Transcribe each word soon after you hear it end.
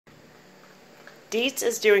Dietz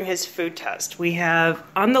is doing his food test. We have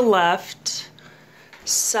on the left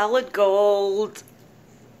solid gold,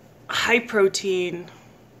 high protein,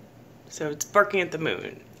 so it's barking at the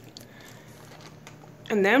moon.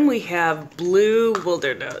 And then we have blue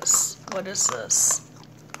wilderness. What is this?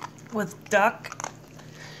 With duck.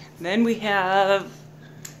 And then we have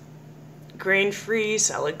grain-free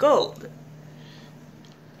solid gold.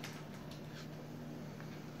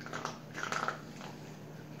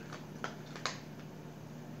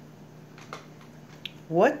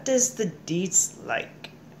 What does the Dietz like?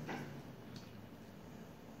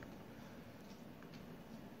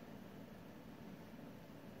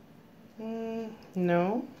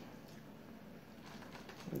 No.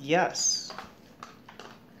 Yes.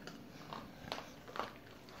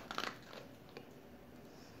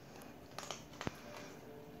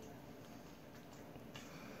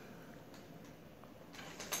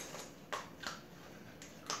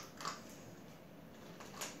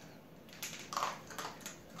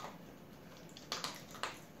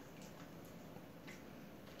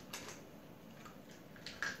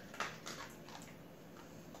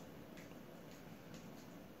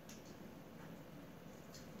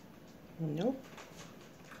 Nope.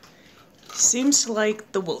 Seems to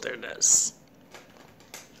like the wilderness.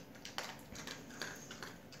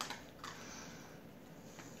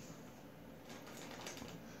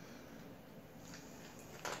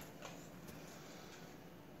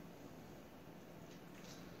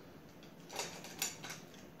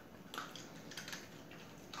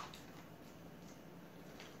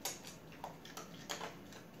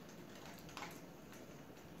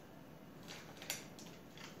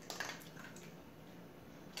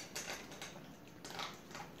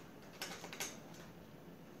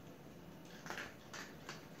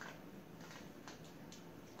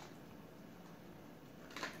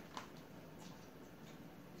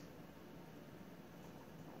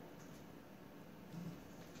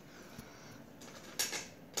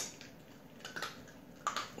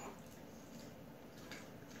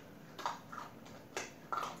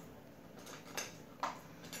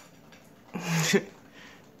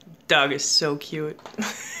 Dog is so cute.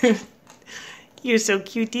 You're so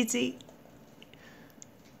cute, Dietzy.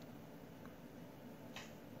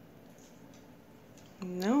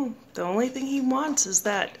 No, the only thing he wants is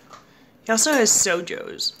that. He also has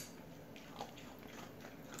sojos.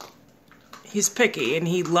 He's picky, and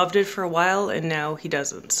he loved it for a while, and now he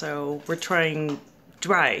doesn't. So we're trying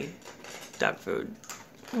dry dog food.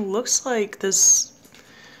 It looks like this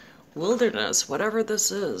wilderness, whatever this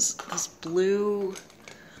is, this blue.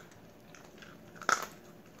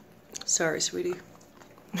 Sorry, sweetie.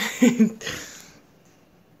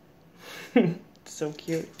 So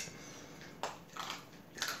cute.